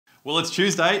Well, it's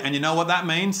Tuesday, and you know what that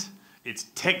means? It's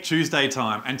Tech Tuesday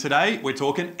time, and today we're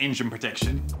talking engine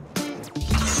protection.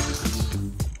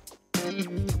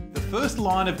 The first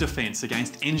line of defense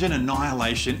against engine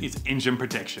annihilation is engine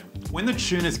protection. When the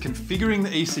tuner's configuring the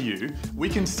ECU, we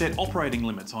can set operating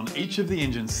limits on each of the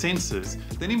engine's sensors,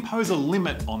 then impose a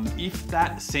limit on if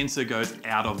that sensor goes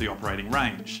out of the operating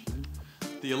range.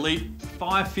 The Elite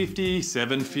 550,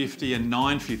 750 and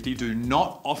 950 do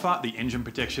not offer the engine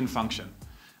protection function.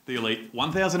 The Elite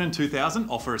 1000 and 2000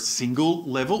 offer a single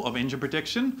level of engine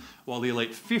protection, while the Elite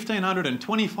 1500 and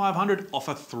 2500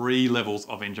 offer 3 levels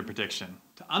of engine protection.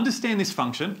 To understand this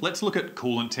function, let's look at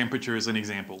coolant temperature as an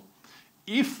example.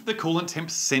 If the coolant temp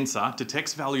sensor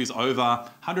detects values over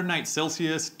 108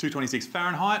 Celsius, 226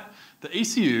 Fahrenheit, the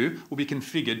ECU will be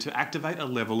configured to activate a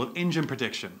level of engine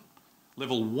protection.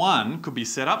 Level 1 could be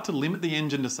set up to limit the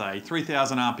engine to say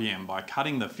 3000 RPM by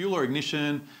cutting the fuel or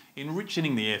ignition,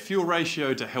 enriching the air-fuel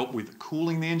ratio to help with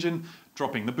cooling the engine,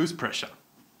 dropping the boost pressure.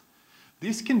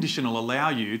 This condition will allow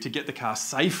you to get the car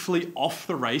safely off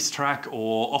the racetrack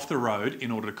or off the road in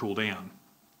order to cool down.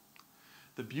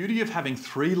 The beauty of having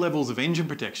 3 levels of engine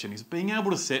protection is being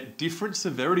able to set different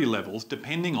severity levels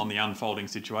depending on the unfolding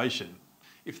situation.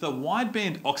 If the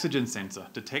wideband oxygen sensor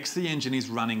detects the engine is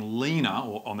running leaner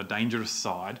or on the dangerous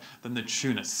side than the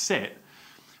tuner set,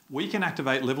 we can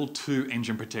activate level 2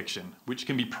 engine protection, which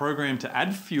can be programmed to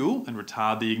add fuel and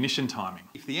retard the ignition timing.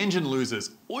 If the engine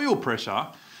loses oil pressure,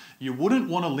 you wouldn't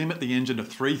want to limit the engine to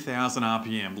 3000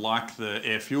 RPM like the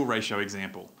air-fuel ratio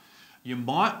example. You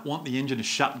might want the engine to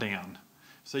shut down.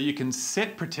 So you can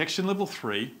set protection level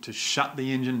 3 to shut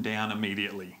the engine down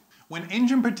immediately. When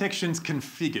engine protection's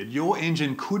configured, your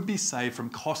engine could be saved from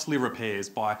costly repairs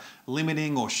by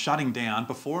limiting or shutting down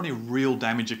before any real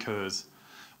damage occurs.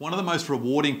 One of the most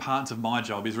rewarding parts of my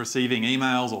job is receiving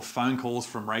emails or phone calls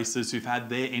from racers who've had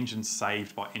their engines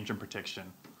saved by engine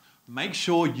protection. Make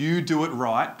sure you do it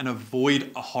right and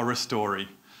avoid a horror story.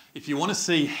 If you want to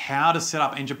see how to set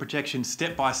up engine protection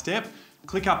step by step,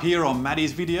 click up here on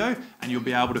Maddie's video and you'll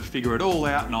be able to figure it all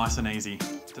out nice and easy.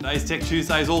 Today's Tech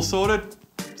Tuesday is all sorted.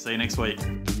 See you next week.